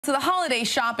So the holiday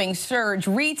shopping surge,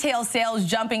 retail sales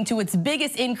jumping to its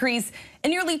biggest increase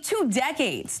in nearly 2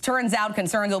 decades. Turns out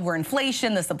concerns over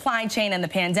inflation, the supply chain, and the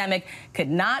pandemic could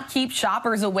not keep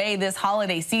shoppers away this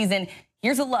holiday season.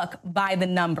 Here's a look by the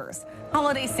numbers.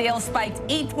 Holiday sales spiked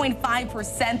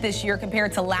 8.5% this year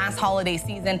compared to last holiday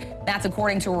season. That's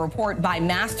according to a report by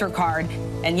MasterCard.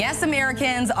 And yes,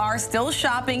 Americans are still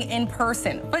shopping in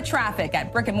person. Foot traffic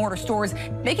at brick and mortar stores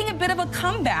making a bit of a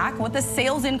comeback with a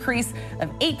sales increase of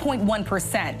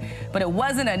 8.1%. But it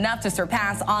wasn't enough to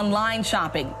surpass online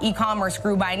shopping. E-commerce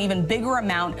grew by an even bigger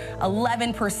amount,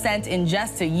 11% in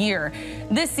just a year.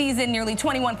 This season, nearly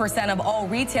 21% of all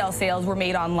retail sales were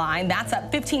made online. That's up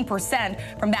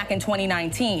 15% from back in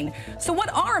 2019. So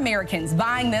what are Americans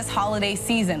buying this holiday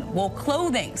season? Well,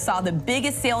 clothing saw the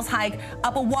biggest sales hike,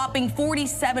 up a whopping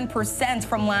 47%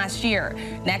 from last year.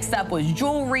 Next up was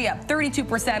jewelry, up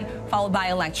 32%, followed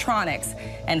by electronics.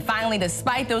 And finally,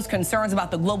 despite those concerns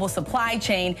about the global supply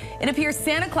chain, it appears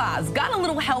Santa Claus got a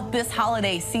little help this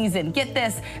holiday season. Get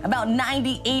this, about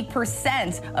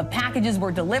 98% of packages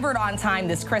were delivered on time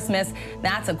this Christmas.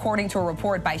 That's according to a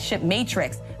report by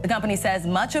ShipMatrix. The company says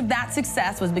much of that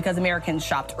success was because Americans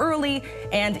shopped early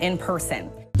and in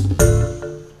person.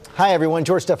 Hi everyone,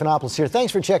 George Stephanopoulos here.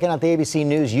 Thanks for checking out the ABC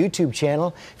News YouTube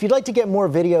channel. If you'd like to get more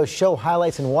videos, show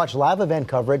highlights, and watch live event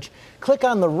coverage, click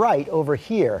on the right over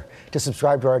here to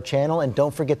subscribe to our channel, and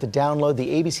don't forget to download the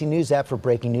ABC News app for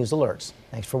breaking news alerts.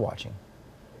 Thanks for watching.